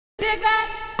What's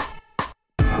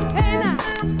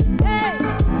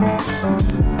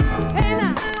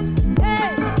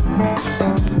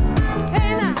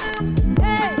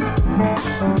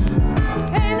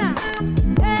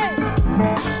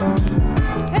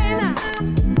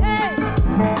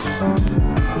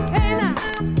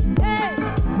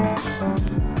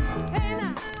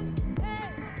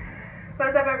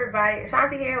up, everybody?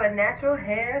 Shanti here with Natural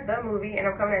Hair, the movie, and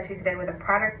I'm coming at you today with a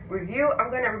product review. I'm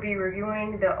going to be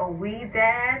reviewing the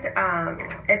Ouidad.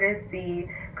 It is the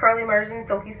Curly Immersion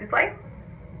Silky Soufflé.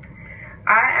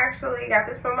 I actually got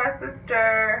this from my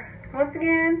sister. Once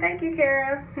again, thank you,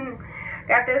 Kara.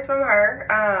 Got this from her.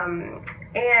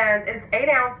 And it's 8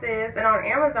 ounces, and on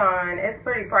Amazon, it's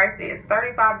pretty pricey. It's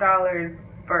 $35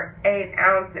 for 8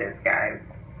 ounces, guys.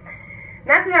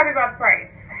 Not too happy about the price.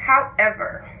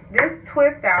 However, this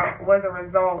twist out was a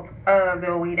result of the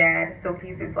Ouidad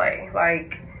Silky Soufflé.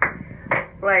 Like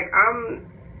I'm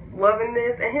loving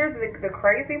this. And here's the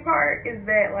crazy part is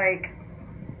that, like,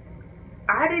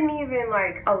 I didn't even,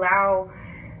 like, allow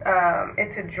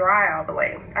it to dry all the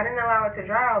way. I didn't allow it to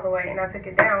dry all the way, and I took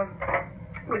it down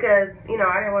because, you know,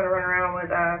 I didn't want to run around with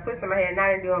twisting my head, and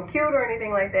I didn't do them cute or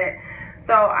anything like that.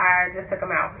 So I just took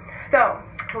them out. So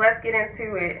let's get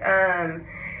into it.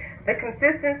 The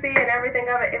consistency and everything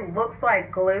of it, it looks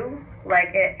like glue.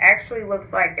 Like, it actually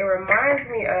looks like, it reminds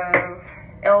me of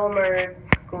Elmer's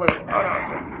glue. Hold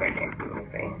on just a second. Let me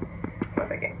see. 1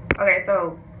 second. Okay,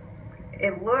 so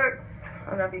it looks,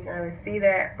 I don't know if you can really see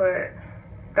that, but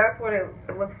that's what it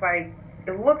looks like.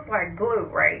 It looks like glue,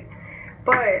 right?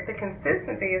 But the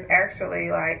consistency is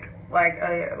actually like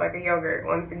a yogurt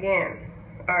once again.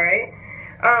 All right.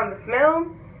 The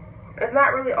smell, it's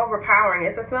not really overpowering.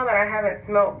 It's a smell that I haven't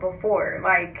smelled before.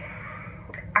 Like,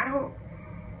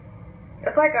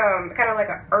 it's like kind of like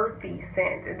an earthy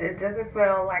scent. It doesn't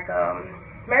smell like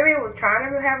maybe it was trying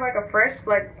to have like a fresh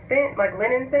like scent, like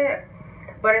linen scent,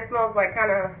 but it smells like kind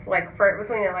of like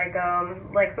between it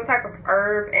like some type of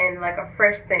herb and like a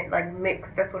fresh scent, like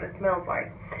mixed. That's what it smells like.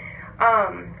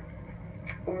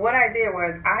 What I did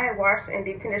was I had washed and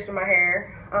deep conditioned my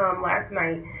hair last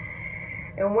night,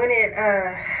 and when it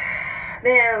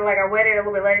then, like, I wetted it a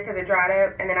little bit later because it dried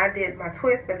up, and then I did my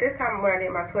twist. But this time when I did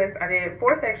my twist, I did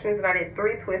 4 sections, and I did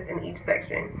 3 twists in each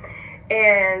section.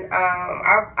 And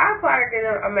I applied a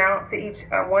good amount to each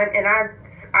one, and I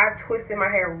twisted my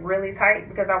hair really tight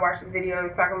because I watched this video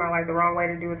talking about, like, the wrong way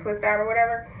to do a twist out or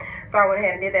whatever. So I went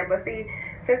ahead and did that. But see,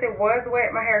 since it was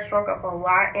wet, my hair shrunk up a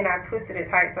lot, and I twisted it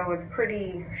tight, so it's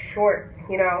pretty short,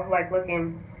 you know, like,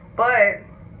 looking. But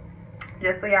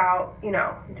just so y'all, you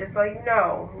know, just so you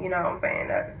know what I'm saying,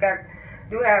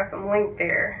 do have some length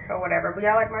there or whatever. But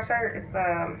y'all like my shirt? It's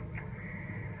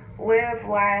Live,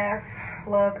 Laugh,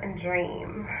 Love, and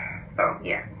Dream. So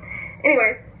yeah.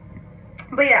 Anyways,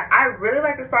 but yeah, I really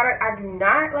like this product. I do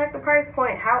not like the price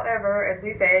point. However, as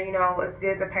we said, you know, it's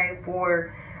good to pay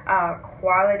for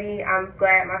quality. I'm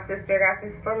glad my sister got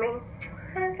this for me.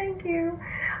 Thank you.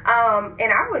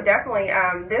 And I would definitely,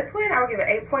 this one, I would give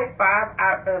it 8.5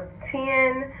 out of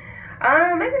 10.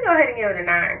 Maybe go ahead and give it a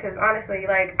 9, because honestly,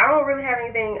 like, I don't really have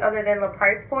anything other than the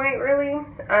price point, really.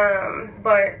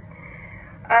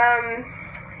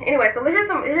 Anyway, so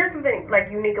here's something, like,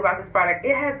 unique about this product.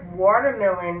 It has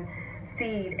watermelon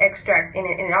seed extract in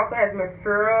it, and it also has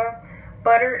Mafura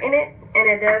butter in it, and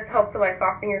it does help to, like,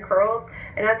 soften your curls.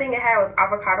 Another thing it had was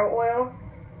avocado oil,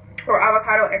 or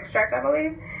avocado extract, I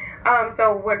believe.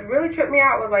 So what really tripped me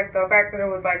out was, like, the fact that there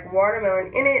was, like,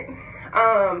 watermelon in it,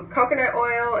 coconut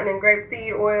oil, and then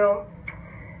grapeseed oil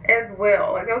as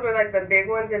well. Like, those were, like, the big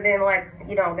ones. And then, like,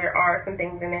 you know, there are some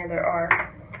things in there. There are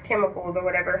chemicals or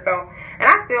whatever. So, and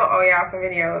I still owe y'all some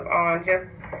videos on just,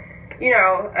 you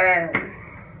know,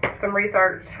 some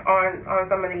research on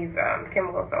some of these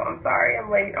chemicals. So I'm sorry I'm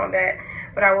late on that,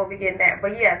 but I will be getting that.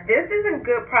 But yeah, this is a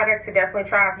good product to definitely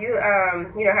try if you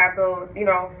you know, have the, you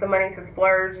know, some money to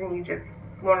splurge and you just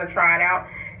want to try it out.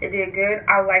 It did good.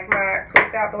 I like my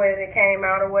twist out the way that it came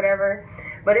out or whatever.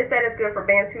 But it said it's good for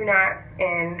bantu knots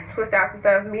and twist outs and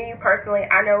stuff. Me personally,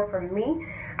 I know for me,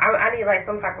 I need like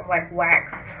some type of like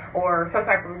wax or some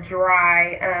type of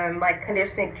dry like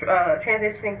conditioning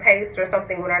transitioning paste or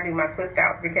something when I do my twist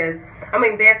outs, because I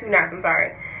mean bantu knots, I'm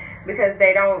sorry, because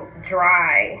they don't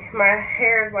dry. My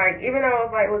hair is like, even though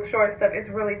it's like looks short and stuff, it's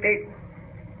really thick,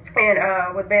 and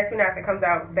with bantu knots it comes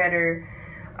out better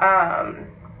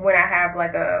when I have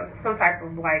like some type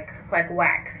of like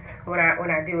wax when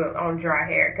I do it on dry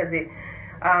hair, because it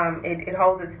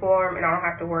holds its form and I don't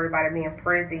have to worry about it being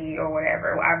frizzy or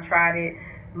whatever. I've tried it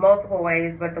multiple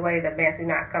ways, but the way the bantu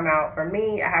knots come out for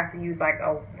me, I have to use like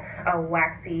a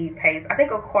waxy paste. I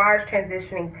think a Quaj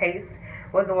transitioning paste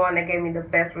was the one that gave me the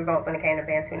best results when it came to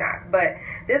Bantu knots. But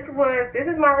this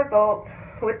is my results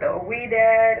with the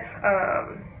Ouidad,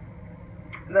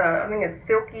 I think it's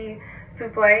Silky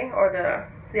Soufflé, or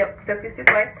Silky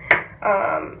Soufflé.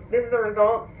 This is the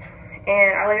results.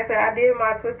 And like I said, I did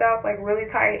my twist outs like really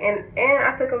tight, and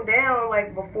I took them down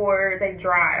like before they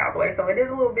dried all the way. So it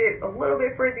is a little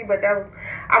bit frizzy, but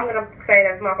I'm gonna say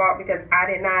that's my fault because I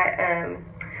did not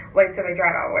wait till they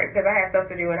dried all the way, because I had stuff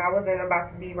to do and I wasn't about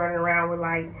to be running around with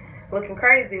like looking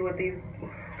crazy with these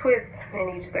twists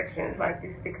in each section, like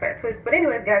these big fat twists. But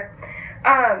anyways, guys,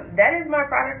 that is my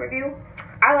product review.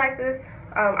 I like this.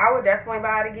 I would definitely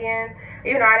buy it again,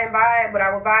 even though I didn't buy it, but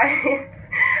I would buy it.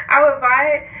 I would buy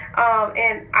it,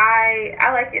 and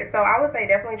I like it. So I would say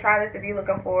definitely try this if you're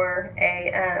looking for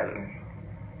a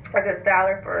good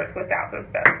styler for twist outs and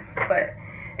stuff. But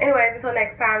anyways, until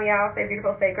next time, y'all, stay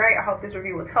beautiful, stay great. I hope this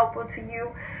review was helpful to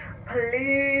you.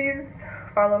 Please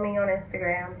follow me on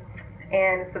Instagram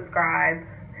and subscribe.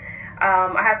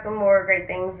 I have some more great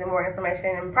things and more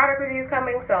information and product reviews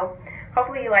coming, so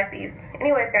hopefully you like these.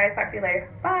 Anyways, guys, talk to you later.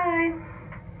 Bye.